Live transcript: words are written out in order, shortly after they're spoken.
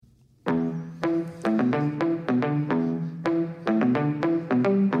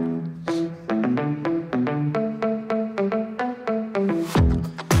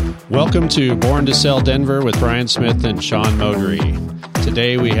Welcome to Born to Sell Denver with Brian Smith and Sean Modry.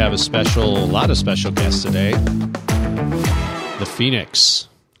 Today we have a lot of special guests today. The Phoenix.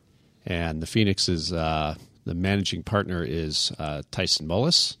 And the Phoenix is, the managing partner is Tyson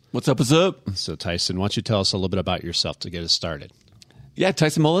Mullis. What's up, what's up? So Tyson, why don't you tell us a little bit about yourself to get us started? Yeah,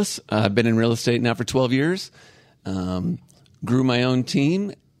 Tyson Mullis. I've been in real estate now for 12 years. Grew my own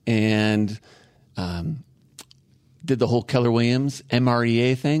team and did the whole Keller Williams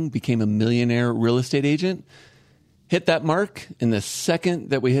MREA thing, became a millionaire real estate agent, hit that mark. And the second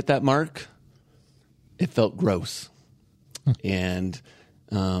that we hit that mark, it felt gross. And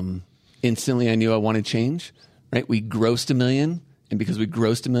instantly I knew I wanted change, right? We grossed $1 million. And because we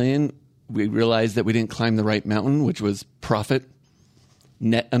grossed $1 million, we realized that we didn't climb the right mountain, which was profit,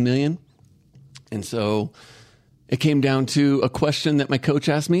 net $1 million. And so it came down to a question that my coach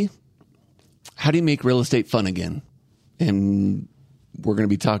asked me: how do you make real estate fun again? And we're going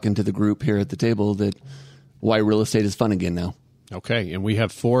to be talking to the group here at the table that why real estate is fun again now. Okay, and we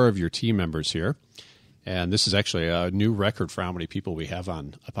have 4 of your team members here. And this is actually a new record for how many people we have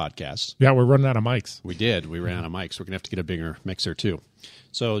on a podcast. Yeah, we're running out of mics. We did. We ran out of mics. We're going to have to get a bigger mixer, too.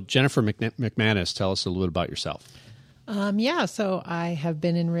 So, Jennifer McManus, tell us a little bit about yourself. So I have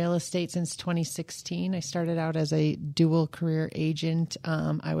been in real estate since 2016. I started out as a dual career agent.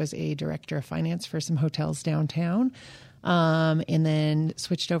 I was a director of finance for some hotels downtown, and then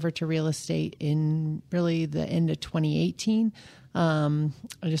switched over to real estate in really the end of 2018. I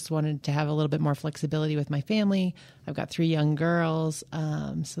just wanted to have a little bit more flexibility with my family. I've got 3 young girls.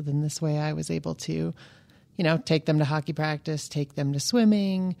 So then this way I was able to, take them to hockey practice, take them to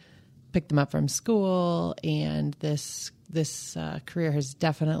swimming, pick them up from school. And this career has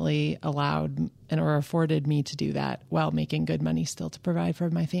definitely allowed or afforded me to do that while making good money still to provide for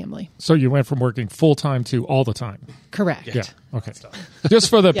my family. So you went from working full-time to all the time. Correct. Yeah. Okay. Just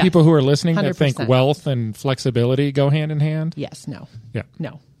for the people who are listening that 100%. think wealth and flexibility go hand in hand. Yes. No. Yeah.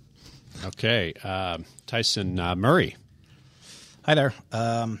 No. Okay. Tyson Murray. Hi there.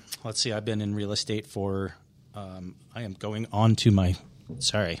 Let's see. I've been in real estate for, I'm going on to my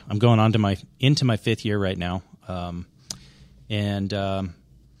 5th year right now.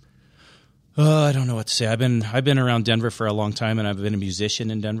 I don't know what to say. I've been around Denver for a long time, and I've been a musician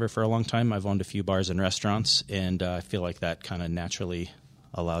in Denver for a long time. I've owned a few bars and restaurants, and I feel like that kind of naturally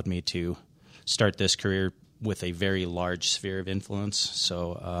allowed me to start this career with a very large sphere of influence.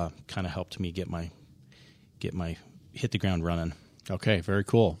 So, kind of helped me hit the ground running. Okay, very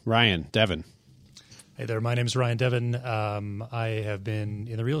cool. Ryan Devin. Hey there, my name is Ryan Devin. I have been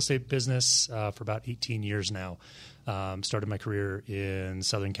in the real estate business for about 18 years now. Started my career in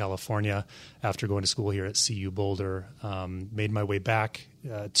Southern California after going to school here at CU Boulder. Made my way back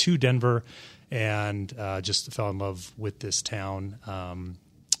to Denver and just fell in love with this town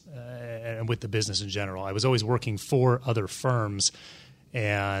and with the business in general. I was always working for other firms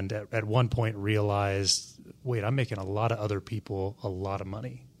and at one point realized, wait, I'm making a lot of other people a lot of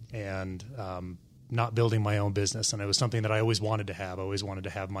money. And not building my own business. And it was something that I always wanted to have. I always wanted to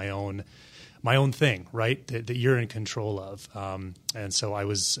have my own thing, right, that you're in control of. And so I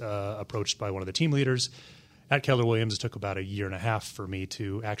was approached by one of the team leaders at Keller Williams. It took about 1.5 years for me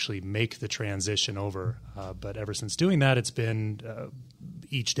to actually make the transition over. But ever since doing that, it's been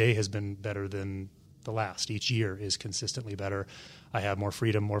each day has been better than the last. Each year is consistently better. I have more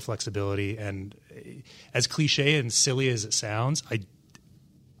freedom, more flexibility. And as cliche and silly as it sounds, I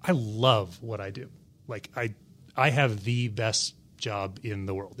love what I do. Like I have the best job in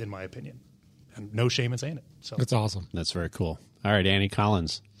the world, in my opinion, and no shame in saying it. So that's awesome. That's very cool. All right, Annie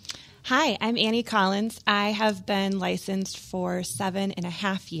Collins. Hi, I'm Annie Collins. I have been licensed for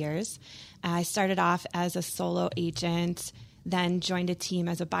 7.5 years. I started off as a solo agent, then joined a team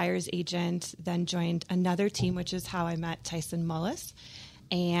as a buyer's agent, then joined another team, which is how I met Tyson Mullis,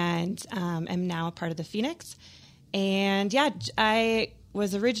 and am now a part of the Phoenix. And yeah, I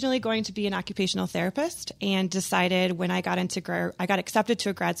was originally going to be an occupational therapist and decided when I got accepted to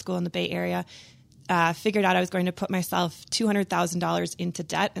a grad school in the Bay Area, figured out I was going to put myself $200,000 into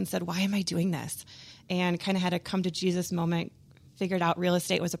debt and said, why am I doing this? And kind of had a come to Jesus moment, figured out real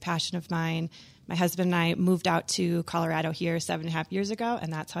estate was a passion of mine. My husband and I moved out to Colorado here 7.5 years ago,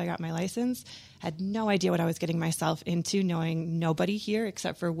 and that's how I got my license. Had no idea what I was getting myself into, knowing nobody here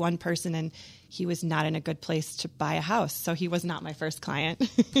except for one person, and he was not in a good place to buy a house, so he was not my first client.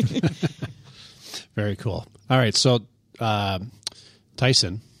 Very cool. All right, so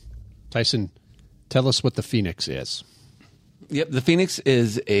Tyson, tell us what the Phoenix is. Yep, the Phoenix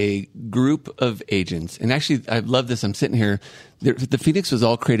is a group of agents. And actually, I love this. I'm sitting here. The Phoenix was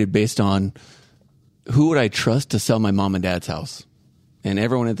all created based on who would I trust to sell my mom and dad's house? And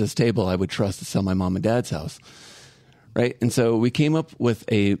everyone at this table I would trust to sell my mom and dad's house. Right? And so we came up with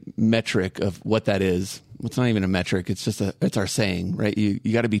a metric of what that is. It's not even a metric. It's just it's our saying, right? You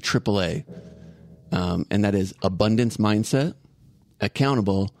got to be AAA. And that is abundance mindset,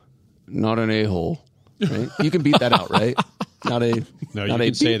 accountable, not an a-hole. Right? You can beat that out, right? Not a No, not you a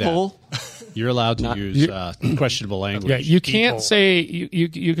can say that. hole. You're allowed to use questionable language. Yeah, you can't People. say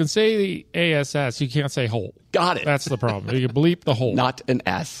you can say the ASS. You can't say hole. Got it. That's the problem. You can bleep the hole. Not an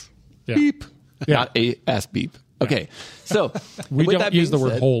S. Yeah. Beep. Yeah. Not a S beep. Okay. So We with don't that use the being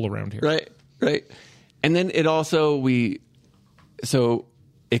word said- hole around here. Right. And then it also so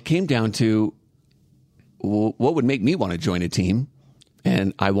it came down to what would make me want to join a team,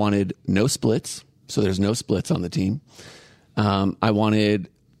 and I wanted no splits, so there's no splits on the team. I wanted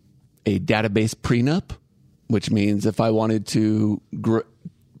a database prenup, which means if I wanted to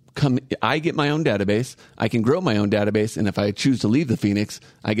I get my own database, I can grow my own database, and if I choose to leave the Phoenix,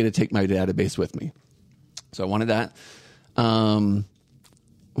 I get to take my database with me. So I wanted that.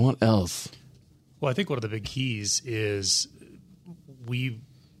 What else? Well, I think one of the big keys is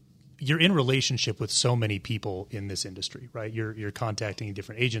you're in relationship with so many people in this industry, right? You're contacting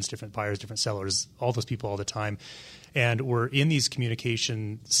different agents, different buyers, different sellers, all those people all the time. And we're in these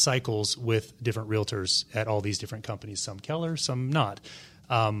communication cycles with different realtors at all these different companies, some Keller, some not.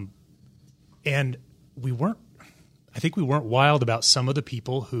 And I think we weren't wild about some of the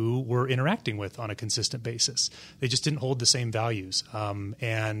people who we're interacting with on a consistent basis. They just didn't hold the same values.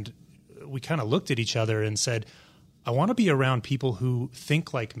 And we kind of looked at each other and said, I want to be around people who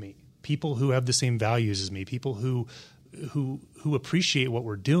think like me, people who have the same values as me, people who appreciate what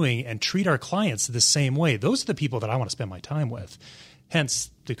we're doing and treat our clients the same way. Those are the people that I want to spend my time with. Hence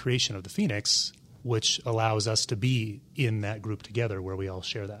the creation of the Phoenix, which allows us to be in that group together where we all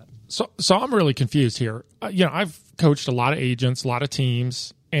share that. So I'm really confused here. I've coached a lot of agents, a lot of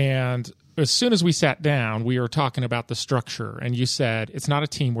teams, and as soon as we sat down, we were talking about the structure, and you said it's not a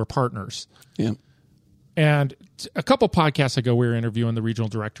team, we're partners. Yeah. And a couple podcasts ago, we were interviewing the regional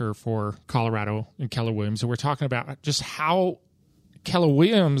director for Colorado and Keller Williams, and we're talking about just how Keller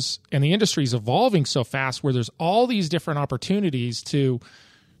Williams and the industry is evolving so fast, where there's all these different opportunities to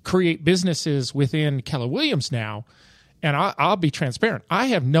create businesses within Keller Williams now. And I'll be transparent. I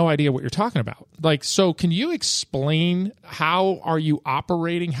have no idea what you're talking about. So can you explain how are you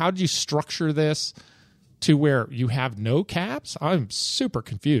operating? How did you structure this to where you have no caps? I'm super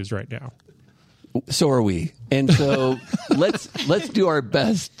confused right now. So are we. And so let's do our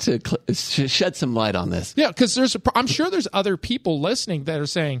best to shed some light on this. Yeah, because I'm sure there's other people listening that are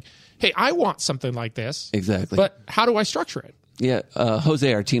saying, hey, I want something like this. Exactly. But how do I structure it? Yeah.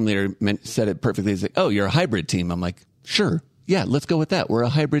 Jose, our team leader, said it perfectly. He's like, oh, you're a hybrid team. I'm like, sure. Yeah, let's go with that. We're a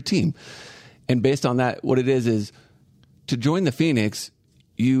hybrid team. And based on that, what it is to join the Phoenix,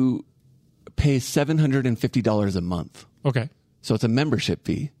 you pay $750 a month. Okay. So it's a membership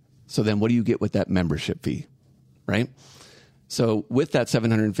fee. So then what do you get with that membership fee, right? So with that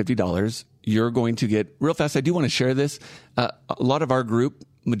 $750, you're going to get, real fast, I do want to share this. A lot of our group,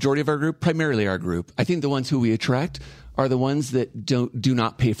 majority of our group, primarily our group, I think the ones who we attract are the ones that do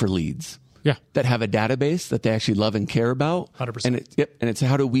not pay for leads. Yeah. That have a database that they actually love and care about. 100%. And it's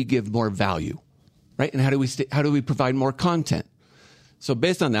how do we give more value, right? And how do we provide more content? So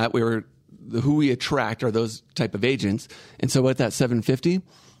based on that, who we attract are those type of agents. And so with that $750,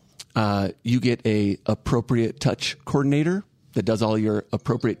 you get a appropriate touch coordinator that does all your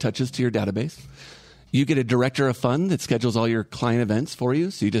appropriate touches to your database. You get a director of fun that schedules all your client events for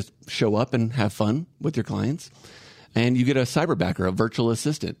you. So you just show up and have fun with your clients. And you get a cyberbacker, a virtual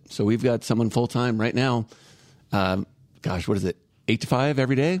assistant. So we've got someone full-time right now, what is it, 8 to 5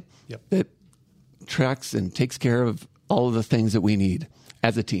 every day? Yep. That tracks and takes care of all of the things that we need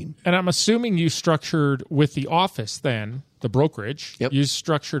as a team. And I'm assuming you structured with the office then, the brokerage. Yep. You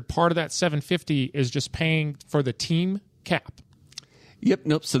structured part of that $750 is just paying for the team cap. Yep,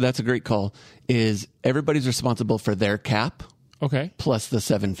 nope. So that's a great call. Is everybody's responsible for their cap Okay. plus the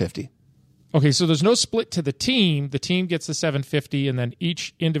 $750. Okay, so there's no split to the team. The team gets the $750, and then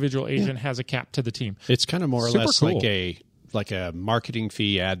each individual agent has a cap to the team. It's kind of more or Super less cool. like a marketing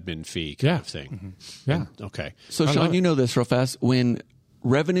fee, admin fee kind of thing. Mm-hmm. Yeah. Okay. So Sean, you know this real fast. When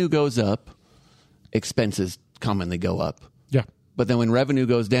revenue goes up, expenses commonly go up. Yeah. But then when revenue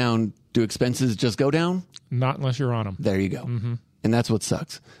goes down, do expenses just go down? Not unless you're on them. There you go. Mm-hmm. And that's what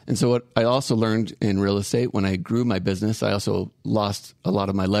sucks. And so what I also learned in real estate, when I grew my business, I also lost a lot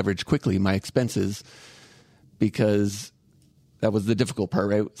of my leverage quickly, my expenses, because that was the difficult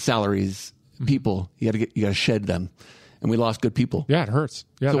part, right? Salaries, people, you got to shed them. And we lost good people. Yeah, it hurts.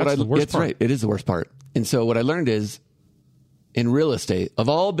 Yeah, So that's the worst that's part. right. It is the worst part. And so what I learned is in real estate, of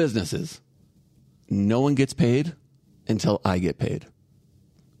all businesses, no one gets paid until I get paid.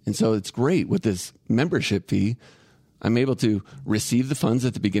 And so it's great with this membership fee. I'm able to receive the funds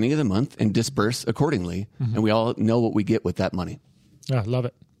at the beginning of the month and disperse accordingly. And we all know what we get with that money. Yeah, love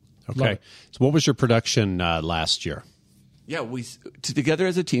it. Okay. Love it. So what was your production last year? Yeah, we together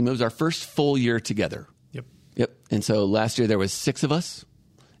as a team, it was our first full year together. Yep. And so last year there was 6 of us,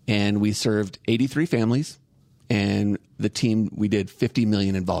 and we served 83 families, and the team, we did 50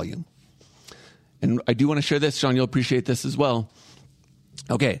 million in volume. And I do want to share this, Sean, you'll appreciate this as well.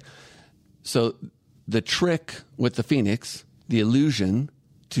 Okay. So the trick with the Phoenix, the illusion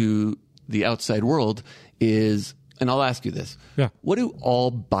to the outside world is, and I'll ask you this. Yeah. What do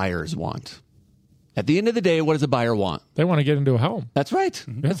all buyers want? At the end of the day, what does a buyer want? They want to get into a home. That's right.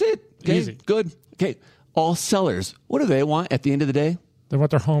 That's it. Okay. Easy. Good. Okay. All sellers, what do they want at the end of the day? They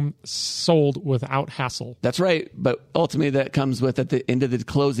want their home sold without hassle. That's right. But ultimately that comes with, at the end of the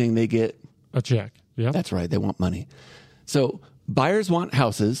closing, they get A check. Yeah. That's right. They want money. So buyers want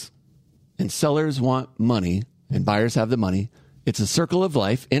houses and sellers want money, and buyers have the money. It's a circle of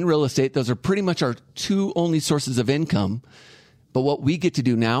life. In real estate, those are pretty much our 2 only sources of income. But what we get to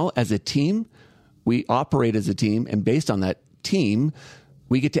do now as a team, we operate as a team, and based on that team,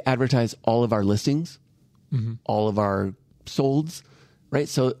 we get to advertise all of our listings, all of our solds, right?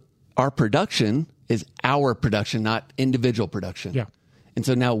 So our production is our production, not individual production. Yeah. And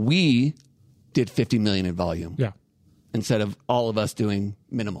so now we did 50 million in volume. Yeah. Instead of all of us doing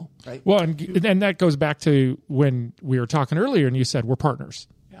minimal, right? Well, and that goes back to when we were talking earlier, and you said we're partners,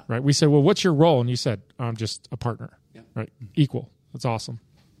 right? We said, well, what's your role? And you said, I'm just a partner, right? Equal. That's awesome.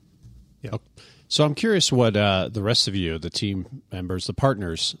 Yeah. So I'm curious what the rest of you, the team members, the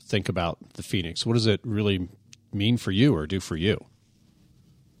partners, think about the Phoenix. What does it really mean for you or do for you?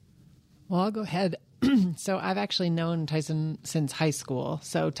 Well, I'll go ahead. So I've actually known Tyson since high school.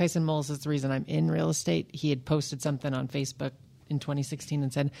 So Tyson Mullis is the reason I'm in real estate. He had posted something on Facebook in 2016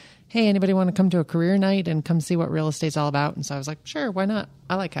 and said, hey, anybody want to come to a career night and come see what real estate's all about? And so I was like, sure, why not?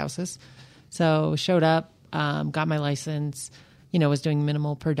 I like houses. So showed up, got my license, was doing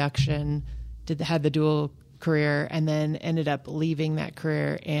minimal production, had the dual career, and then ended up leaving that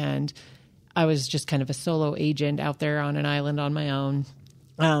career. And I was just kind of a solo agent out there on an island on my own.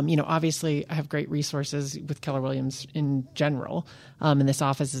 Obviously I have great resources with Keller Williams in general. And this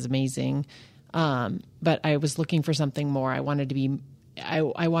office is amazing. But I was looking for something more. I wanted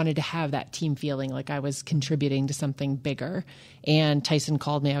to have that team feeling like I was contributing to something bigger. And Tyson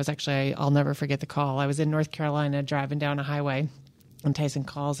called me. I'll never forget the call. I was in North Carolina driving down a highway, and Tyson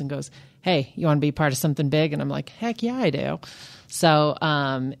calls and goes, hey, you want to be part of something big? And I'm like, heck yeah, I do. So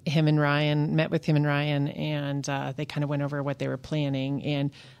met with him and Ryan, and they kind of went over what they were planning.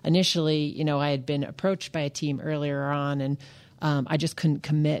 And initially, I had been approached by a team earlier on, and I just couldn't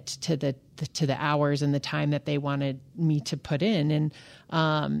commit to the hours and the time that they wanted me to put in.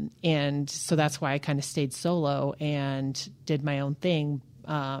 And so that's why I kind of stayed solo and did my own thing.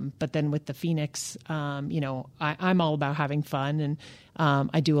 But then with the Phoenix, I'm all about having fun, and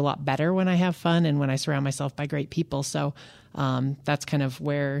I do a lot better when I have fun and when I surround myself by great people. So that's kind of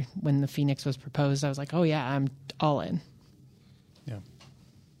where, when the Phoenix was proposed, I was like, oh yeah, I'm all in.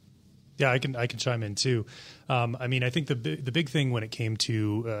 Yeah, I can chime in too. I think the big thing when it came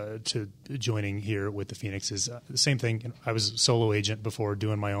to joining here with the Phoenix is the same thing. I was a solo agent before,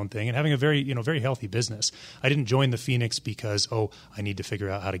 doing my own thing and having a very healthy business. I didn't join the Phoenix because I need to figure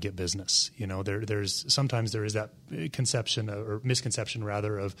out how to get business. There's sometimes there is that conception or misconception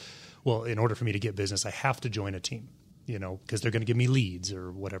rather of, well, in order for me to get business, I have to join a team. Because they're going to give me leads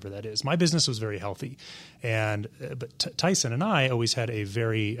or whatever that is. My business was very healthy. But Tyson and I always had a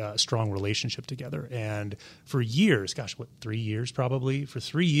very strong relationship together. And for years, 3 years probably? For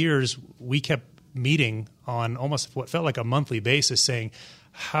 3 years, we kept meeting on almost what felt like a monthly basis saying,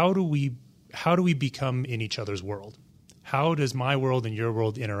 how do we become in each other's world? How does my world and your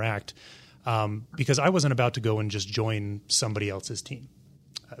world interact? Because I wasn't about to go and just join somebody else's team.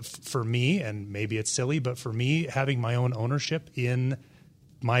 For me, and maybe it's silly, but for me, having my own ownership in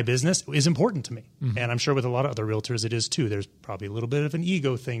my business is important to me. Mm-hmm. And I'm sure with a lot of other realtors, it is too. There's probably a little bit of an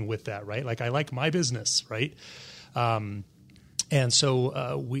ego thing with that, right? Like, I like my business, right? And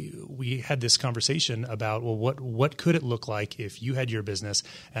so we had this conversation about, well, what could it look like if you had your business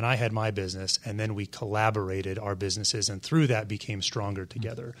and I had my business, and then we collaborated our businesses, and through that became stronger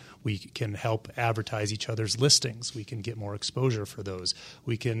together. We can help advertise each other's listings. We can get more exposure for those.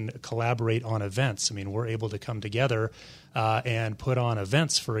 We can collaborate on events. We're able to come together and put on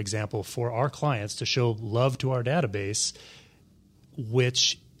events, for example, for our clients to show love to our database,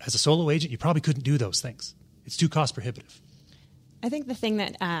 which as a solo agent, you probably couldn't do those things. It's too cost prohibitive. I think the thing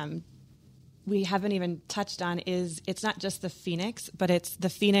that we haven't even touched on is it's not just the Phoenix, but it's the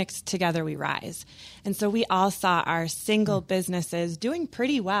Phoenix Together We Rise. And so we all saw our single businesses doing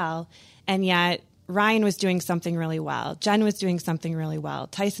pretty well, and yet Ryan was doing something really well. Jen was doing something really well.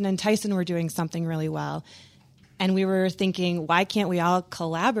 Tyson and Tyson were doing something really well. And we were thinking, why can't we all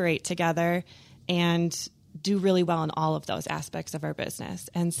collaborate together and do really well in all of those aspects of our business?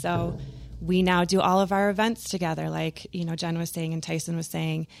 And so we now do all of our events together, like, Jen was saying and Tyson was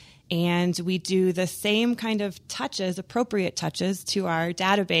saying, and we do the same kind of touches, appropriate touches to our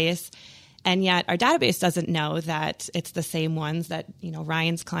database. And yet our database doesn't know that it's the same ones that,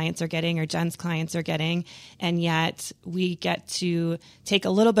 Ryan's clients are getting or Jen's clients are getting. And yet we get to take a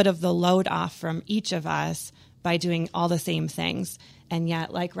little bit of the load off from each of us by doing all the same things. And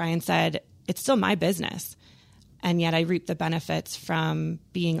yet, like Ryan said, it's still my business. And yet I reap the benefits from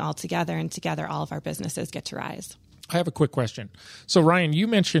being all together, and together all of our businesses get to rise. I have a quick question. So, Ryan, you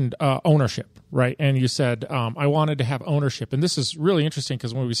mentioned ownership, right? And you said, I wanted to have ownership. And this is really interesting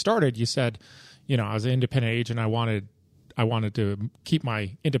because when we started, you said, I was an independent agent. I wanted to keep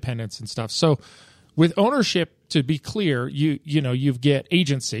my independence and stuff. So with ownership, to be clear, you get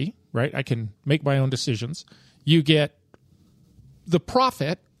agency, right? I can make my own decisions. You get the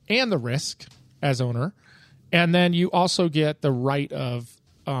profit and the risk as owner. And then you also get the right of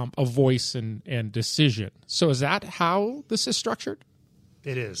a voice and decision. So is that how this is structured?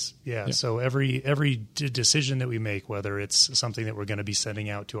 It is, yeah. So every decision that we make, whether it's something that we're going to be sending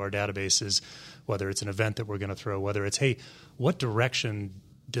out to our databases, whether it's an event that we're going to throw, whether it's, hey, what direction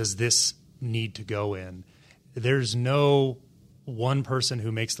does this need to go in? There's no one person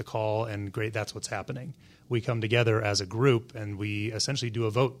who makes the call and great, that's what's happening. We come together as a group and we essentially do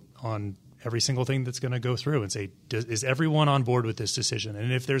a vote on every single thing that's going to go through and say, is everyone on board with this decision?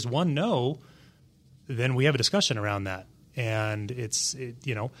 And if there's one no, then we have a discussion around that. And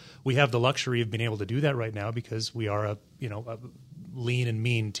we have the luxury of being able to do that right now because we are a lean and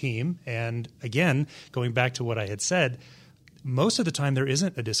mean team. And again, going back to what I had said, most of the time there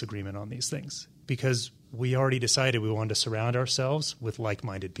isn't a disagreement on these things because we already decided we wanted to surround ourselves with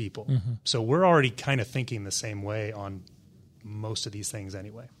like-minded people. Mm-hmm. So we're already kind of thinking the same way on most of these things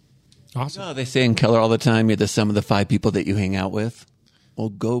anyway. Awesome. They say in Keller all the time, you're the sum of the 5 people that you hang out with. Well,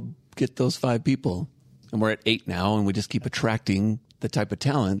 go get those 5 people. And we're at 8 now, and we just keep attracting the type of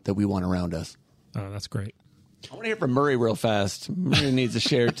talent that we want around us. Oh, that's great. I want to hear from Murray real fast. Murray needs a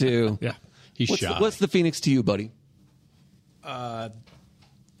share, too. Yeah, he's shy. What's the Phoenix to you, buddy? I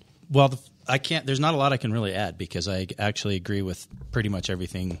can't. There's not a lot I can really add because I actually agree with pretty much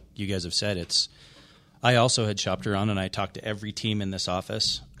everything you guys have said. I also had shopped around and I talked to every team in this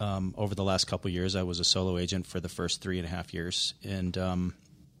office over the last couple of years. I was a solo agent for the first 3.5 years, and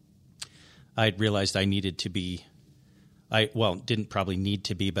I realized I needed to be. Didn't probably need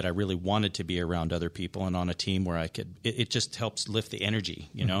to be, but I really wanted to be around other people and on a team where I could. It just helps lift the energy,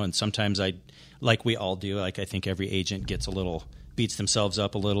 know. And sometimes like we all do. Like I think every agent beats themselves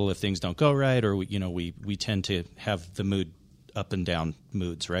up a little if things don't go right, or we tend to have the mood up and down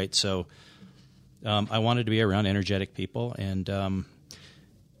moods, right? So. I wanted to be around energetic people, and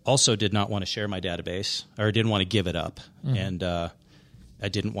also did not want to share my database, or didn't want to give it up. Mm-hmm. And I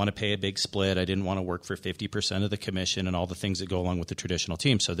didn't want to pay a big split. I didn't want to work for 50% of the commission and all the things that go along with the traditional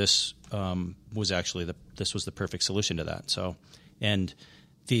team. So this was actually the perfect solution to that. So, and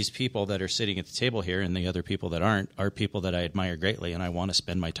these people that are sitting at the table here and the other people that aren't are people that I admire greatly, and I want to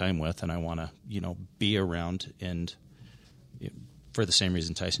spend my time with, and I want to be around and. For the same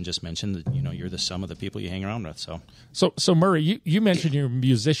reason Tyson just mentioned, that you're the sum of the people you hang around with. So Murray, you mentioned you're a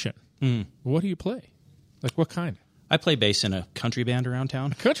musician. Mm. What do you play? Like what kind? I play bass in a country band around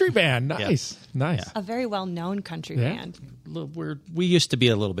town. A country band, nice, yeah. Nice. Yeah. A very well-known country band. We used to be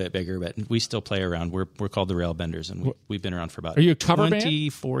a little bit bigger, but we still play around. We're called the Railbenders, and we've been around for about. Are you a cover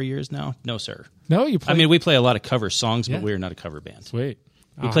 24 band? Years now? No, sir. No, you play. I mean, we play a lot of cover songs, but we're not a cover band. Sweet.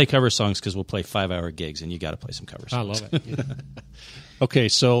 We play cover songs because we'll play 5-hour gigs, and you got to play some cover songs. I love it. Yeah. Okay,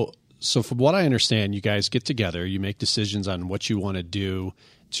 so from what I understand, you guys get together, you make decisions on what you want to do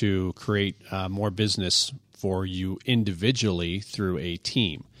to create more business for you individually through a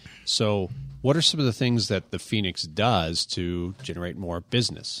team. So what are some of the things that the Phoenix does to generate more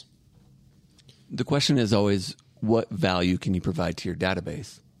business? The question is always, what value can you provide to your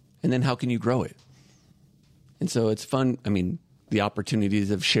database? And then how can you grow it? And so it's fun. I mean, the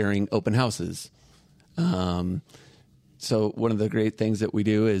opportunities of sharing open houses. So one of the great things that we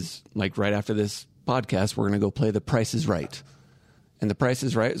do is, like right after this podcast, we're going to go play The Price is Right. And The Price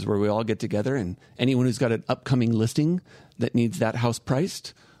is Right is where we all get together, and anyone who's got an upcoming listing that needs that house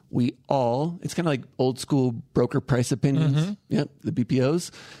priced, we all, it's kind of like old school broker price opinions. Yep, the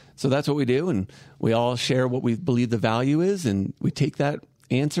BPOs. So that's what we do. And we all share what we believe the value is. And we take that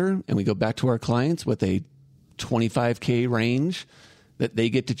answer and we go back to our clients with a $25K range that they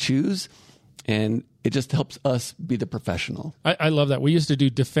get to choose. And it just helps us be the professional. I love that. We used to do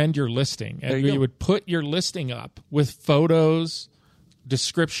defend your listing. And you would put your listing up with photos,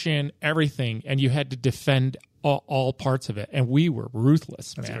 description, everything. And you had to defend all parts of it. And we were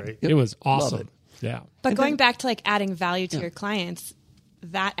ruthless, man. That's great. It was awesome. Love it. Yeah. But going back to like adding value to your clients,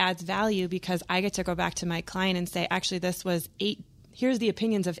 that adds value because I get to go back to my client and say, actually, this was 8. Here's the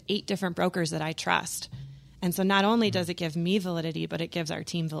opinions of 8 different brokers that I trust. And so not only does it give me validity, but it gives our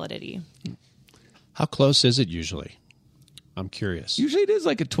team validity. How close is it usually? I'm curious. Usually it is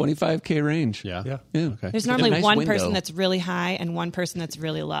like a $25K range. Yeah. Okay. There's normally nice one window. person that's really high and one person that's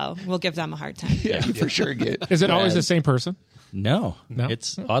really low. We'll give them a hard time. Yeah, you for sure get. Is it always the same person? No, No?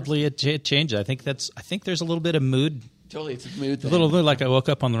 it's oddly it changed. I think there's a little bit of mood. Totally, it's a mood A thing. little bit like I woke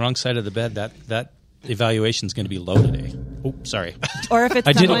up on the wrong side of the bed. That evaluation is going to be low today. Oh, sorry. Or if it's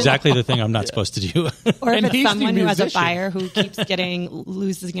I did someone, exactly the thing I'm not supposed to do. or if And it's he's the someone who has a musician. buyer who keeps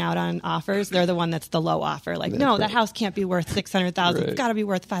losing out on offers, they're the one that's the low offer. Like, no, that house can't be worth $600,000. It's Right. got to be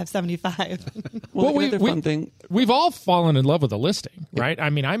worth $575,000. Well, another fun thing. We've all fallen in love with a listing, right? I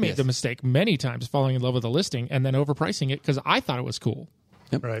mean, I made Yes. the mistake many times falling in love with a listing and then overpricing it because I thought it was cool.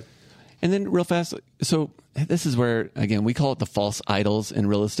 Right. And then real fast, so this is where, again, we call it the false idols in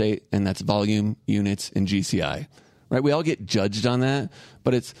real estate, and that's volume, units, and GCI, right? We all get judged on that,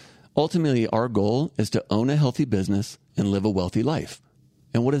 but it's ultimately our goal is to own a healthy business and live a wealthy life.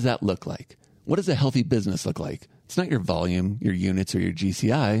 And what does that look like? What does a healthy business look like? It's not your volume, your units, or your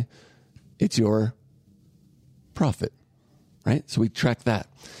GCI. It's your profit, right? So we track that.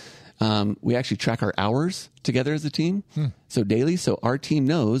 We actually track our hours together as a team. So daily. So our team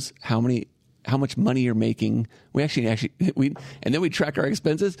knows how much money you're making. We and then we track our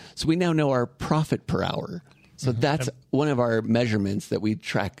expenses. So we now know our profit per hour. So that's one of our measurements that we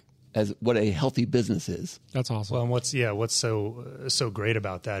track as what a healthy business is. That's awesome. Well, and what's so great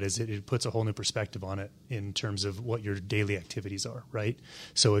about that is it puts a whole new perspective on it in terms of what your daily activities are, right?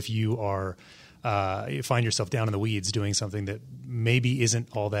 So if you are you find yourself down in the weeds doing something that maybe isn't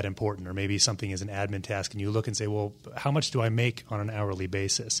all that important, or maybe something is an admin task, and you look and say, well, how much do I make on an hourly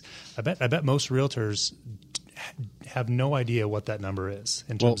basis? I bet most realtors have no idea what that number is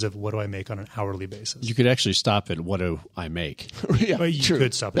in terms of what do I make on an hourly basis. You could actually stop at what do I make? Yeah, But you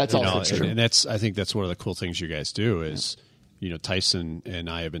could stop. That's at that. also true. And I think that's one of the cool things you guys do is, Tyson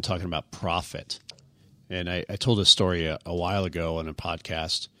and I have been talking about profit. And I told a story a while ago on a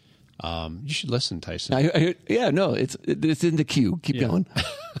podcast. You should listen, Tyson. It's in the queue. Keep going.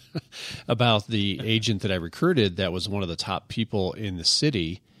 About the agent that I recruited that was one of the top people in the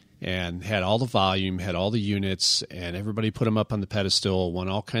city and had all the volume, had all the units, and everybody put him up on the pedestal, won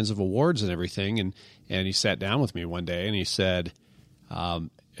all kinds of awards and everything. And he sat down with me one day and he said,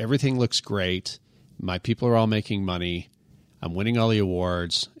 everything looks great. My people are all making money. I'm winning all the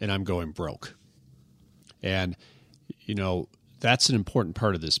awards, and I'm going broke. And, that's an important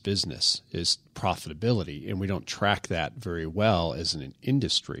part of this business is profitability, and we don't track that very well as an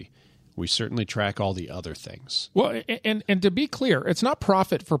industry. We certainly track all the other things. Well, and to be clear, it's not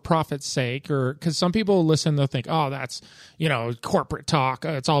profit for profit's sake, or because some people listen, they'll think, oh, that's, corporate talk.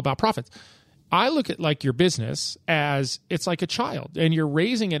 It's all about profits. I look at like your business as it's like a child, and you're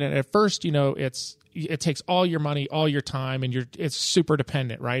raising it. And at first, it takes all your money, all your time, and it's super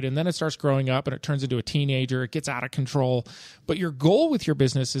dependent, right? And then it starts growing up and it turns into a teenager. It gets out of control. But your goal with your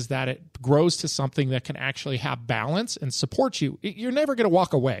business is that it grows to something that can actually have balance and support you. You're never going to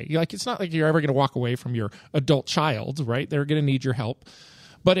walk away. It's not like you're ever going to walk away from your adult child, right? They're going to need your help.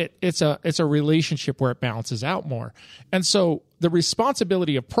 But it's a relationship where it balances out more. And so the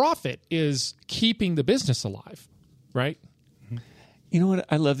responsibility of profit is keeping the business alive, right? You know what?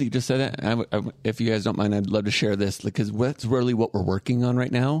 I love that you just said that. If you guys don't mind, I'd love to share this because that's really what we're working on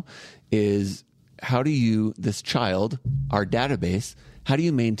right now is how do you, this child, our database, how do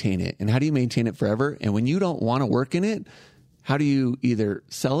you maintain it? And how do you maintain it forever? And when you don't want to work in it, how do you either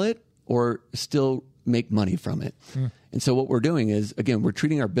sell it or still make money from it? And so what we're doing is, again, we're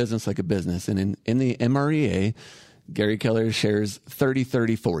treating our business like a business. And in the MREA, Gary Keller shares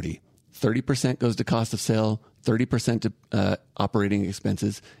 30-30-40. 30% goes to cost of sale, 30% to operating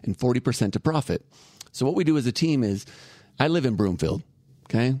expenses, and 40% to profit. So what we do as a team is, I live in Broomfield,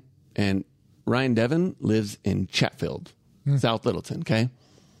 okay? And Ryan Devon lives in Chatfield, South Littleton, okay?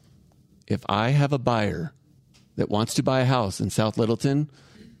 If I have a buyer that wants to buy a house in South Littleton,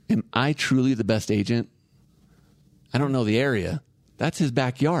 am I truly the best agent? I don't know the area. That's his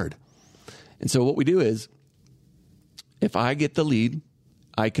backyard. And so what we do is, if I get the lead,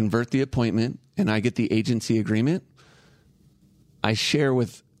 I convert the appointment, and I get the agency agreement, I share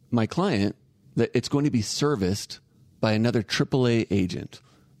with my client that it's going to be serviced by another AAA agent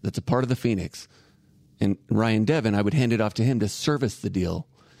that's a part of the Phoenix. And Ryan Devin, I would hand it off to him to service the deal.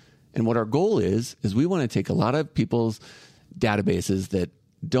 And what our goal is we want to take a lot of people's databases that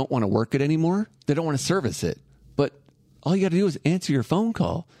don't want to work it anymore. They don't want to service it. But all you got to do is answer your phone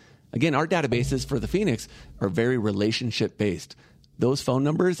call. Again, our databases for the Phoenix are very relationship based. Those phone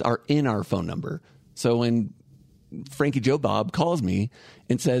numbers are in our phone number. So when Frankie Joe Bob calls me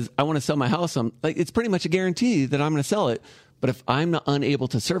and says, I want to sell my house, I'm like, it's pretty much a guarantee that I'm going to sell it. But if I'm not unable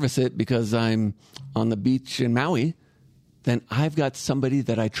to service it because I'm on the beach in Maui, then I've got somebody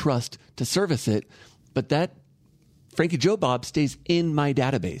that I trust to service it. But that Frankie Joe Bob stays in my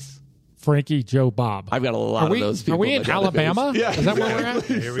database. Frankie Joe Bob. I've got a lot of those people. Are we in Alabama? Yeah. Is that where we're at?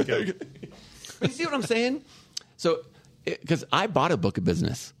 Here we go. You see what I'm saying? So, because I bought a book of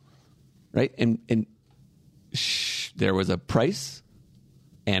business, right? And there was a price,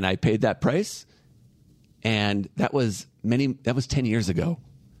 and I paid that price, and that was 10 years ago.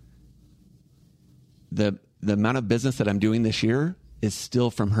 The amount of business that I'm doing this year is still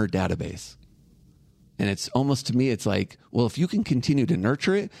from her database. And it's almost, to me, it's like, well, if you can continue to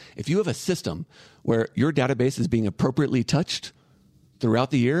nurture it, if you have a system where your database is being appropriately touched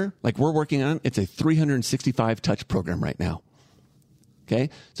throughout the year, like we're working on, it's a 365 touch program right now. Okay?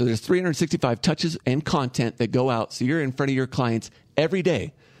 So there's 365 touches and content that go out. So you're in front of your clients every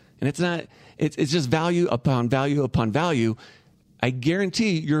day. And it's just value upon value upon value. I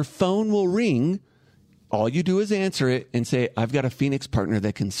guarantee your phone will ring. All you do is answer it and say, I've got a Phoenix partner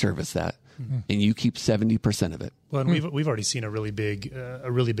that can service that. Mm-hmm. And you keep 70% of it. Well, and we've already seen a really big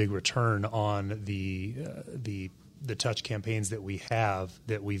return on the touch campaigns that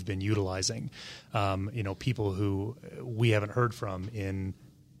we've been utilizing. People who we haven't heard from in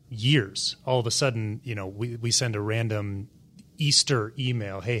years. All of a sudden, we send a random Easter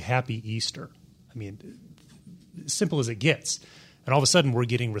email. Hey, happy Easter. I mean, simple as it gets. And all of a sudden, we're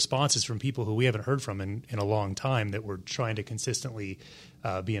getting responses from people who we haven't heard from in a long time that we're trying to consistently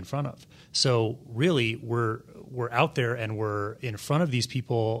be in front of. So really, we're out there and we're in front of these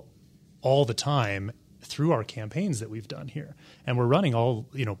people all the time through our campaigns that we've done here. And we're running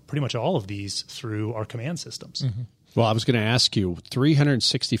pretty much all of these through our command systems. Mm-hmm. Well, I was going to ask you,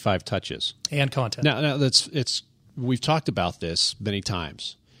 365 touches. And content. Now we've talked about this many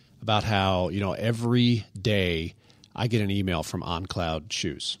times, about how, every day I get an email from OnCloud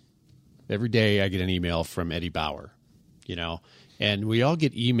Shoes. Every day I get an email from Eddie Bauer, and we all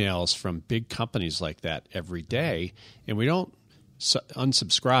get emails from big companies like that every day, and we don't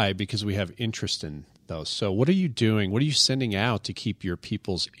unsubscribe because we have interest in those. So what are you doing? What are you sending out to keep your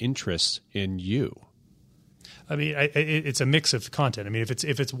people's interest in you? I mean, it's a mix of content. I mean,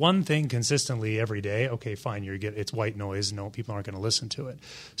 if it's one thing consistently every day, okay, fine, it's white noise. No, people aren't going to listen to it.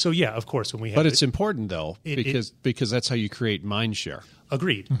 So yeah, of course, when we have, but it's important though because that's how you create mind share.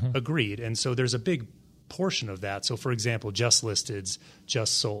 Agreed, agreed. And so there's a big portion of that. So for example, just listeds,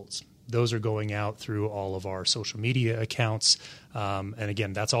 just solds. Those are going out through all of our social media accounts, and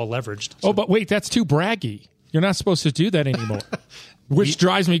again, that's all leveraged. Oh, but wait, that's too braggy. You're not supposed to do that anymore, which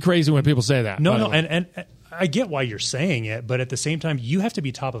drives me crazy when people say that. No, and I get why you're saying it, but at the same time, you have to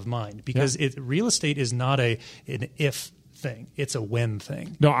be top of mind because real estate is not an if thing; it's a when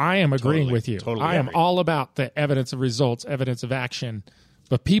thing. No, I am agreeing with you. Totally I am all about the evidence of results, evidence of action.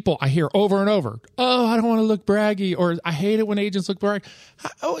 But people, I hear over and over, oh, I don't want to look braggy, or I hate it when agents look braggy.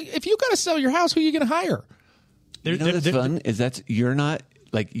 Oh, if you got to sell your house, who are you going to hire? What's fun is you're not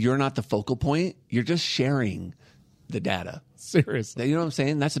the focal point. You're just sharing the data. Seriously, you know what I'm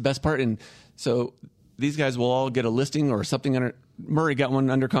saying? That's the best part. And so these guys will all get a listing or something. Murray got one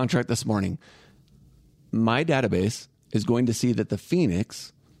under contract this morning. My database is going to see that the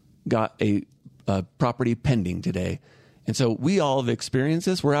Phoenix got a property pending today. And so we all have experienced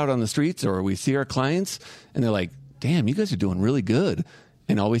this. We're out on the streets or we see our clients and they're like, damn, you guys are doing really good.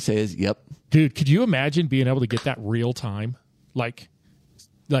 And all we say is, yep. Dude, could you imagine being able to get that real time? Like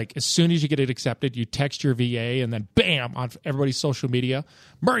as soon as you get it accepted, you text your VA and then bam, on everybody's social media,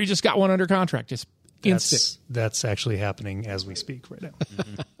 Murray just got one under contract. Just instant. That's actually happening as we speak right now.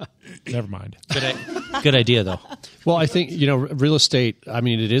 Mm-hmm. Never mind. Good idea, though. Well, I think, real estate, I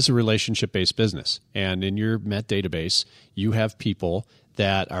mean, it is a relationship-based business. And in your Met database, you have people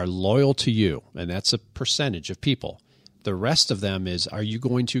that are loyal to you, and that's a percentage of people. The rest of them is, are you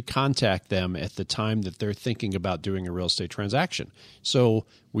going to contact them at the time that they're thinking about doing a real estate transaction? So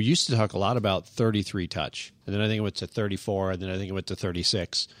we used to talk a lot about 33 touch, and then I think it went to 34, and then I think it went to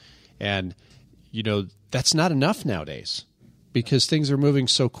 36. And, that's not enough nowadays because things are moving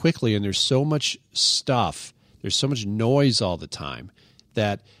so quickly and there's so much stuff. There's so much noise all the time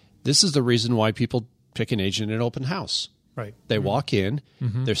that this is the reason why people pick an agent at an open house. Right. They walk in,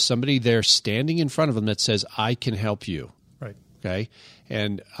 there's somebody there standing in front of them that says, I can help you. Right. Okay.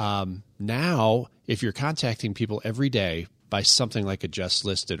 And now, if you're contacting people every day by something like a just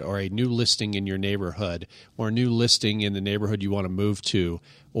listed or a new listing in your neighborhood or a new listing in the neighborhood you want to move to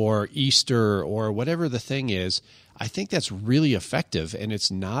or Easter or whatever the thing is, I think that's really effective, and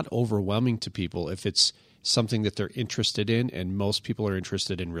it's not overwhelming to people if it's something that they're interested in, and most people are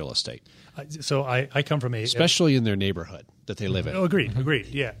interested in real estate. So I come from especially in their neighborhood that they live in. Oh, agreed.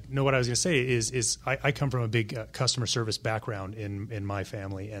 Yeah. No, what I was going to say is I come from a big customer service background in my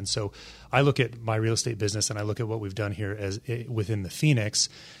family, and so I look at my real estate business and I look at what we've done here as within the Phoenix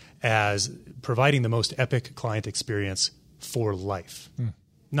as providing the most epic client experience for life.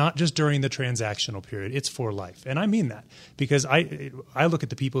 Not just during the transactional period, it's for life. And I mean that because I look at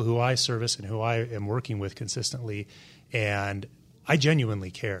the people who I service and who I am working with consistently, and I genuinely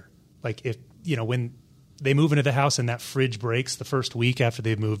care. Like if, when they move into the house and that fridge breaks the first week after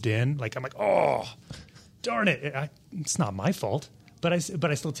they've moved in, like I'm like, oh, darn it. It's not my fault. But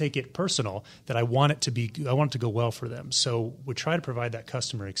I still take it personal that I want it to go well for them. So we try to provide that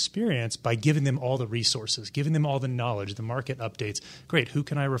customer experience by giving them all the resources, giving them all the knowledge, the market updates. Great. Who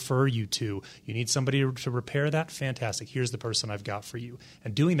can I refer you to? You need somebody to repair that? Fantastic. Here's the person I've got for you.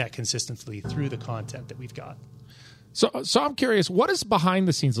 And doing that consistently through the content that we've got. So I'm curious, what does behind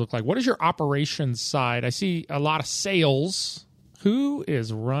the scenes look like? What is your operations side? I see a lot of sales. Who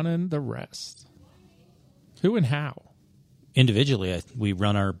is running the rest? Who and how? Individually, we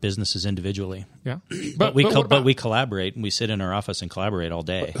run our businesses individually. Yeah, but we collaborate. We sit in our office and collaborate all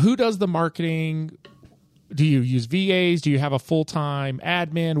day. Who does the marketing? Do you use VAs? Do you have a full-time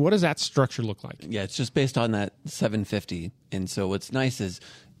admin? What does that structure look like? Yeah, it's just based on that 750. And so what's nice is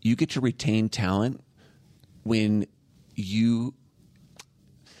you get to retain talent when you.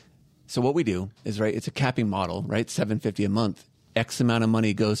 So what we do is, right, it's a capping model, right? $750 a month. X amount of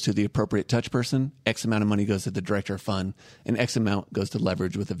money goes to the appropriate touch person, X amount of money goes to the director of fund, and X amount goes to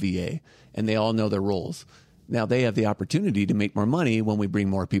leverage with a VA. And they all know their roles. Now they have the opportunity to make more money when we bring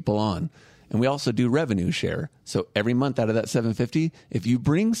more people on. And we also do revenue share. So every month out of that $750, if you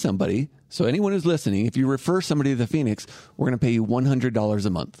bring somebody, so anyone who's listening, if you refer somebody to the Phoenix, we're going to pay you $100 a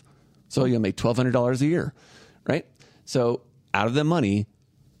month. So you'll make $1,200 a year, right? So out of the money,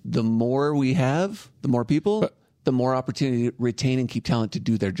 the more we have, the more people, the more opportunity to retain and keep talent to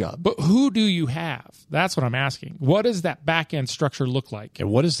do their job. But who do you have? That's what I'm asking. What does that back-end structure look like?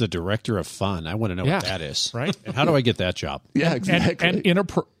 And what is the director of fun? I want to know what that is. Right? And how do I get that job? Yeah, exactly. And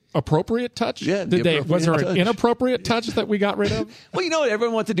appropriate touch? Yeah. Was there an inappropriate touch that we got rid of? Well,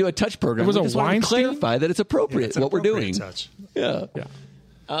 everyone wants to do a touch program. It was we a just want to Weinstein? clarify that it's appropriate, what we're doing. Touch. Yeah.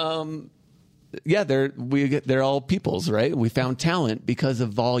 They're all peoples, right? We found talent because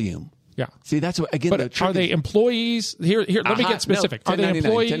of volume. Yeah. See, that's what, again, but are they employees? Here, let me get specific. No, Are they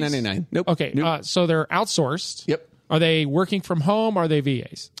employees? 1099. Nope. Okay. Nope. So they're outsourced. Yep. Are they working from home? Or are they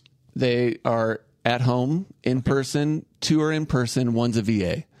VAs? They are at home, in person, 2 are in person, 1's a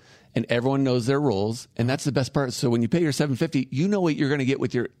VA. And everyone knows their roles. And that's the best part. So when you pay your $750, you know what you're going to get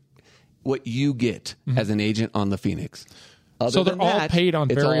with what you get as an agent on the Phoenix. So they're all paid on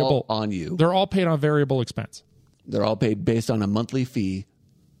variable. All on you. They're all paid on variable expense. They're all paid based on a monthly fee.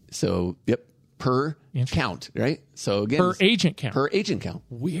 So, per count, right? So again, per agent count. Per agent count.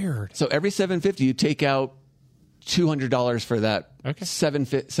 Weird. So every $750, you take out $200 for that. Okay.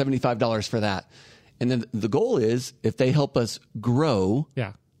 $75 for that. And then the goal is, if they help us grow,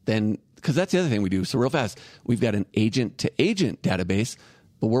 then, because that's the other thing we do. So real fast, we've got an agent-to-agent database,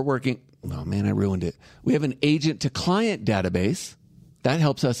 but we're working, oh man, I ruined it. We have an agent-to-client database. That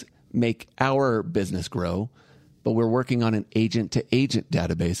helps us make our business grow. But we're working on an agent-to-agent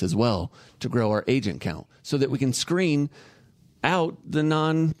database as well to grow our agent count so that we can screen out the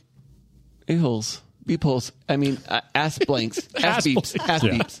non-a-holes, beep-holes. I mean, ass blanks, ass beeps, ass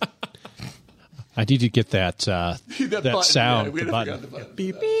beeps. I need to get that button, sound. Yeah, the button.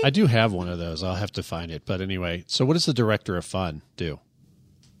 Beep. I do have one of those. I'll have to find it. But anyway, so what does the director of fun do?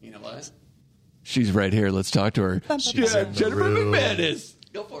 You know what? She's right here. Let's talk to her. Jennifer McManus.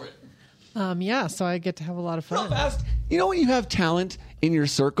 Go for it. So I get to have a lot of fun. Real fast. You know when you have talent in your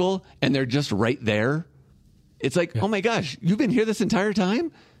circle and they're just right there? It's like, oh my gosh, you've been here this entire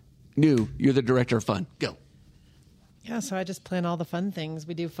time? You're the director of fun. Go. Yeah, so I just plan all the fun things.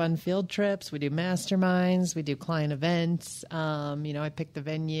 We do fun field trips, we do masterminds, we do client events. I pick the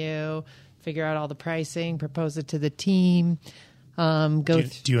venue, figure out all the pricing, propose it to the team. Do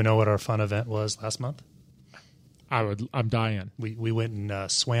you know what our fun event was last month? I'm dying. We went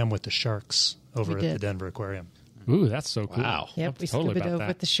and swam with the sharks over at the Denver Aquarium. Ooh, that's so cool. Wow. Yep, we Totally scuba about dove that.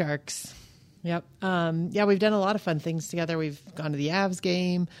 with the sharks. Yep. We've done a lot of fun things together. We've gone to the Avs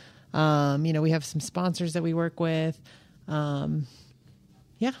game. We have some sponsors that we work with. I don't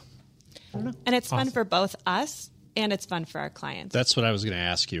know. And it's fun for both us and it's fun for our clients. That's what I was going to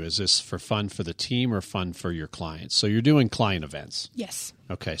ask you. Is this for fun for the team or fun for your clients? So you're doing client events. Yes.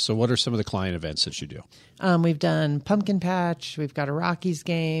 Okay. So what are some of the client events that you do? We've done Pumpkin Patch. We've got a Rockies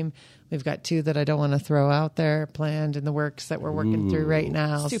game. We've got 2 that I don't want to throw out there planned in the works that we're working through right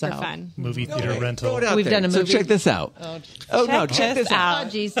now. Super fun. Movie theater rental. Throw it out We've there. done a So movie. check this out. Check this out. Oh,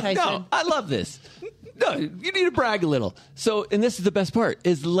 geez, Tyson. No, I love this. No, you need to brag a little. So, and this is the best part,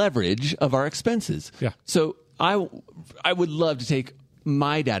 is leverage of our expenses. Yeah. So I would love to take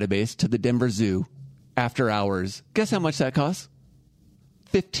my database to the Denver Zoo after hours. Guess how much that costs?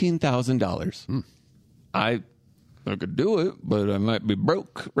 $15,000. I could do it, but I might be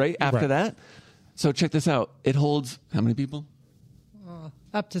broke right after that. So check this out. It holds how many people?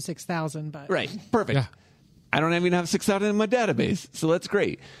 Up to 6,000, but Right. Perfect. Yeah. I don't even have 6,000 in my database, so that's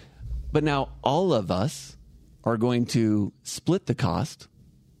great. But now all of us are going to split the cost,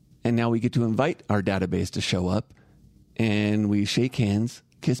 and now we get to invite our database to show up, and we shake hands,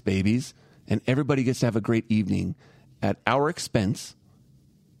 kiss babies, and everybody gets to have a great evening at our expense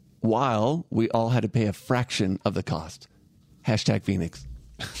while we all had to pay a fraction of the cost. # Phoenix.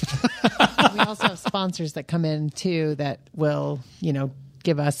 we also have sponsors that come in too that will,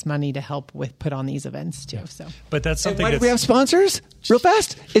 give us money to help with put on these events too. So, But that's something Why do we have sponsors? Real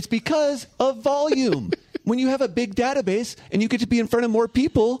fast. It's because of volume. When you have a big database and you get to be in front of more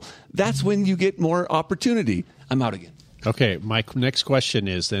people, that's when you get more opportunity. I'm out again. Okay. My next question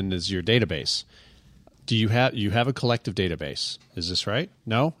is your database. Do you have a collective database? Is this right?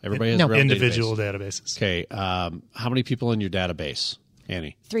 No? Everybody has No. their own individual database. databases. Okay. How many people in your database,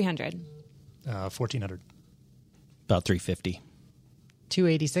 Annie? 300. 1,400. About 350.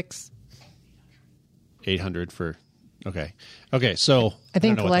 286. 800 for... Okay. So I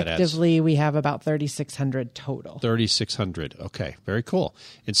think don't know what that adds. collectively we have about 3,600 total. 3,600. Okay. Very cool.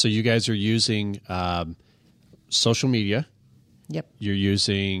 And so you guys are using social media. Yep. You're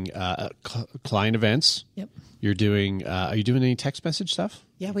using client events. Yep. You're doing... are you doing any text message stuff?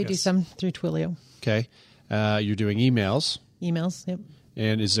 Yeah, we do some through Twilio. Okay. You're doing emails. Emails. Yep.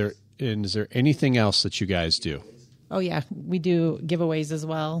 And is there anything else that you guys do? Oh yeah, we do giveaways as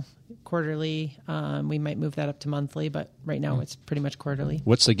well, quarterly. We might move that up to monthly, but right now it's pretty much quarterly.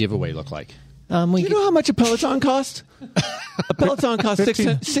 What's the giveaway look like? We Do you know how much a Peloton costs? A Peloton costs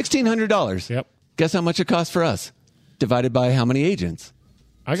 $1,600. Yep. Guess how much it costs for us? Divided by how many agents?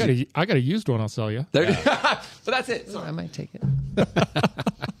 I got a used one. I'll sell you. There, but that's it. Sorry. I might take it.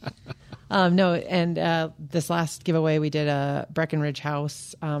 No, and this last giveaway we did a Breckenridge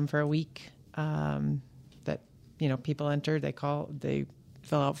house for a week. That people enter. They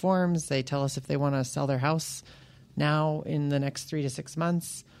fill out forms. They tell us if they want to sell their house now in the next 3 to 6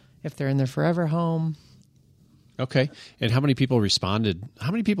 months. If they're in their forever home. Okay. And how many people responded? How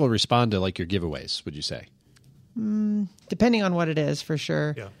many people respond to like your giveaways, would you say? Depending on what it is, for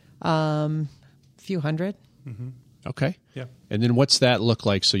sure. Yeah. Few hundred. Okay. Yeah. And then what's that look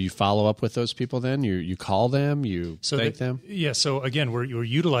like? So you follow up with those people then? You call them? You thank them? Yeah. So again, we're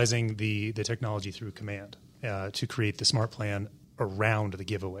utilizing the technology through Command to create the smart plan around the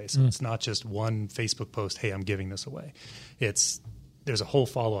giveaway. So it's not just one Facebook post, hey, I'm giving this away. There's a whole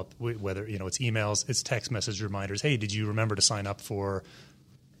follow-up, whether it's emails, it's text message reminders. Hey, did you remember to sign up for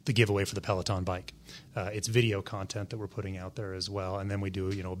the giveaway for the Peloton bike? It's video content that we're putting out there as well. And then we do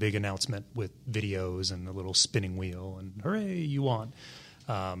a big announcement with videos and a little spinning wheel and hooray, you won.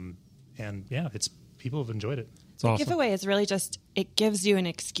 And yeah, people have enjoyed it. It's awesome. Giveaway is really just, it gives you an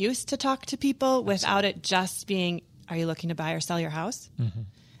excuse to talk to people without it just being, are you looking to buy or sell your house? Mm-hmm.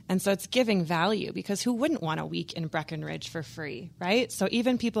 And so it's giving value, because who wouldn't want a week in Breckenridge for free, right? So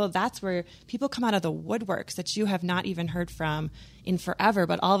even that's where people come out of the woodworks that you have not even heard from in forever,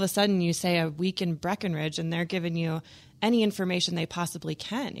 but all of a sudden you say a week in Breckenridge and they're giving you any information they possibly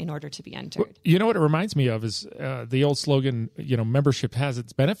can in order to be entered. You know what it reminds me of is the old slogan, membership has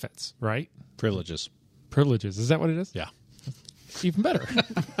its benefits, right? Privileges. Is that what it is? Yeah. Even better.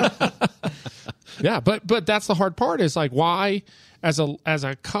 Yeah, but that's the hard part, is like, why, as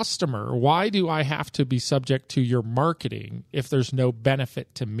a customer, why do I have to be subject to your marketing if there's no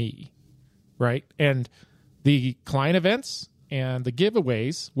benefit to me, right? And the client events and the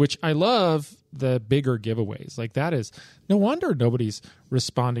giveaways, which I love the bigger giveaways. Like that is no wonder nobody's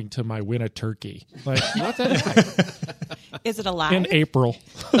responding to my win a turkey. Like what's that? Is it alive? In April.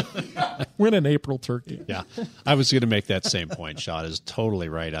 Win an April turkey. Yeah. I was going to make that same point. Sean is totally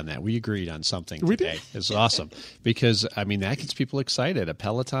right on that. We agreed on something today. It's awesome because, I mean, that gets people excited. A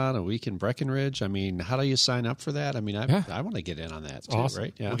Peloton, a week in Breckenridge. I mean, how do you sign up for that? I mean, I want to get in on that too, awesome.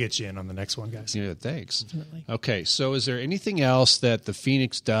 Right? Yeah. We'll get you in on the next one, guys. Yeah, thanks. Definitely. Okay, so is there anything else that the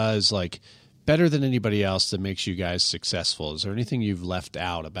Phoenix does, like, better than anybody else that makes you guys successful? Is there anything you've left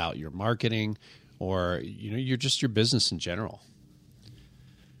out about your marketing or, you know, your business in general?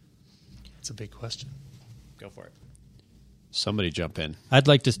 It's a big question. Go for it. Somebody jump in. I'd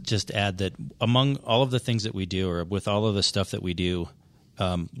like to just add that among all of the things that we do, or with all of the stuff that we do,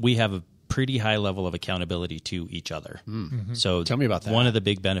 we have a pretty high level of accountability to each other. Mm-hmm. So tell me about that. One of the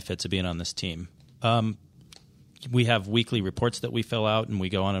big benefits of being on this team. We have weekly reports that we fill out, and we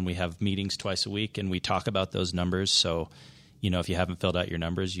go on and we have meetings twice a week, and we talk about those numbers. So, you know, if you haven't filled out your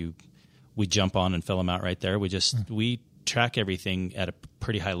numbers, we jump on and fill them out right there. We track everything at a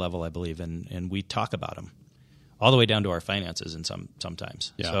pretty high level, I believe, and we talk about them all the way down to our finances and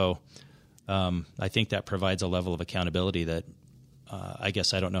sometimes. Yeah. So I think that provides a level of accountability that I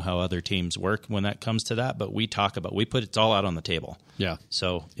guess I don't know how other teams work when that comes to that, but we put it all out on the table. Yeah.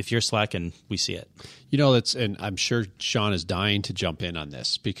 So if you're slacking, we see it. You know, and I'm sure Sean is dying to jump in on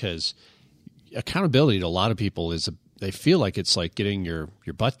this because accountability to a lot of people they feel like it's like getting your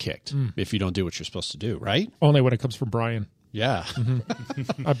butt kicked if you don't do what you're supposed to do, right? Only when it comes from Brian. Yeah.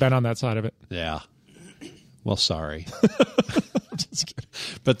 Mm-hmm. I've been on that side of it. Yeah. Well, sorry. Just kidding.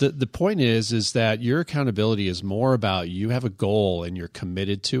 But the point is that your accountability is more about you have a goal and you're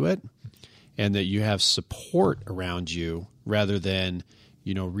committed to it and that you have support around you rather than,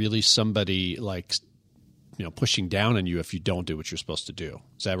 you know, really somebody like, you know, pushing down on you if you don't do what you're supposed to do.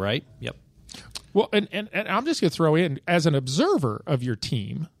 Is that right? Yep. Well, and I'm just going to throw in as an observer of your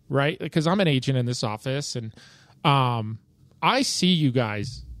team, right? Because I'm an agent in this office, and I see you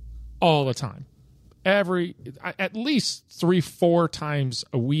guys all the time. At least 3-4 times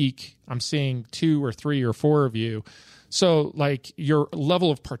a week, I'm seeing 2 or 3 or 4 of you. So, like, your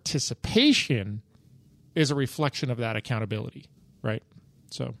level of participation is a reflection of that accountability, right?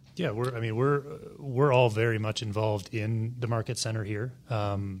 So yeah, we're all very much involved in the market center here,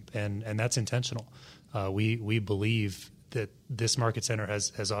 and that's intentional. We believe that this market center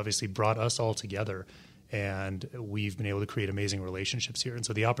has obviously brought us all together, and we've been able to create amazing relationships here. And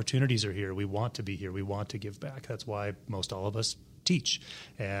so the opportunities are here. We want to be here. We want to give back. That's why most all of us teach,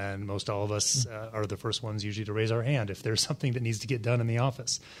 and most all of us are the first ones usually to raise our hand if there's something that needs to get done in the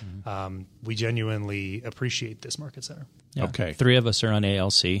office. We genuinely appreciate this market center. Yeah. Okay. 3 of us are on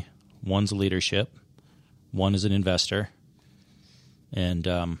ALC. One's leadership. One is an investor. And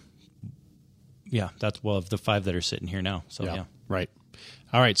that's of the 5 that are sitting here now. So yeah. Right.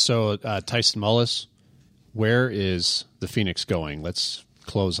 All right. So Tyson Mullis, where is the Phoenix going? Let's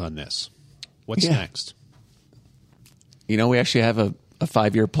close on this. What's next? You know, we actually have a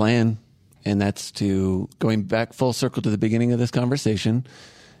 5-year plan, and that's to going back full circle to the beginning of this conversation.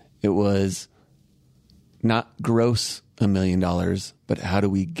 It was not gross $1 million, but how do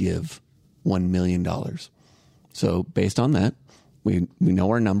we give $1 million? So based on that, we know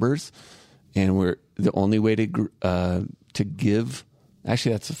our numbers, and we're the only way to give.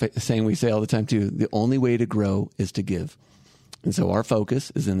 Actually, that's a saying we say all the time too. The only way to grow is to give. And so our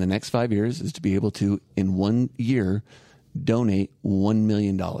focus is in the next 5 years is to be able to, in 1 year, donate $1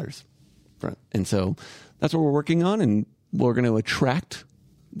 million. And so that's what we're working on, and we're going to attract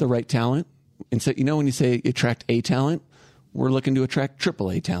the right talent. And so, you know, when you say attract A talent, we're looking to attract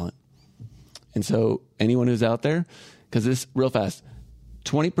AAA talent. And so anyone who's out there, because this real fast,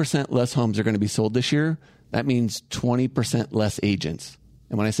 20% less homes are going to be sold this year. That means 20% less agents.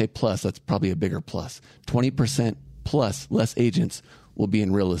 And when I say plus, that's probably a bigger plus. 20% plus less agents will be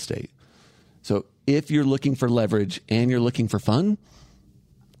in real estate. So if you're looking for leverage and you're looking for fun,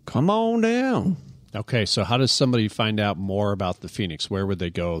 come on down. Okay, so how does somebody find out more about the Phoenix? Where would they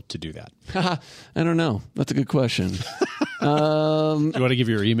go to do that? I don't know. That's a good question. Do you want to give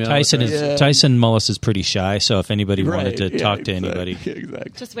your email? Tyson Mullis is pretty shy, so if anybody wanted to talk to anybody.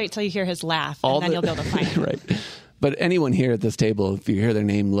 Exactly. Just wait till you hear his laugh, and then you'll be able to find him. Right. But anyone here at this table, if you hear their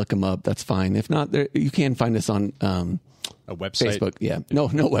name, look them up. That's fine. If not, you can find us on a website. Facebook. Yeah. No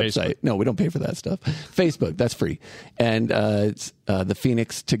website. No, we don't pay for that stuff. Facebook. That's free. And it's the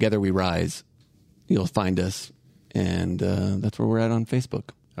Phoenix Together We Rise. You'll find us, and that's where we're at on Facebook.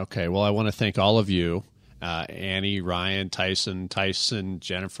 Okay. Well, I want to thank all of you, Annie, Ryan, Tyson,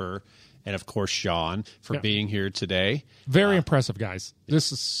 Jennifer, and of course Sean for being here today. Very impressive, guys.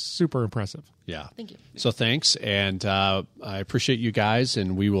 This is super impressive. Yeah. Thank you. So thanks, and I appreciate you guys,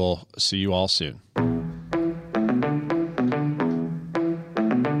 and we will see you all soon.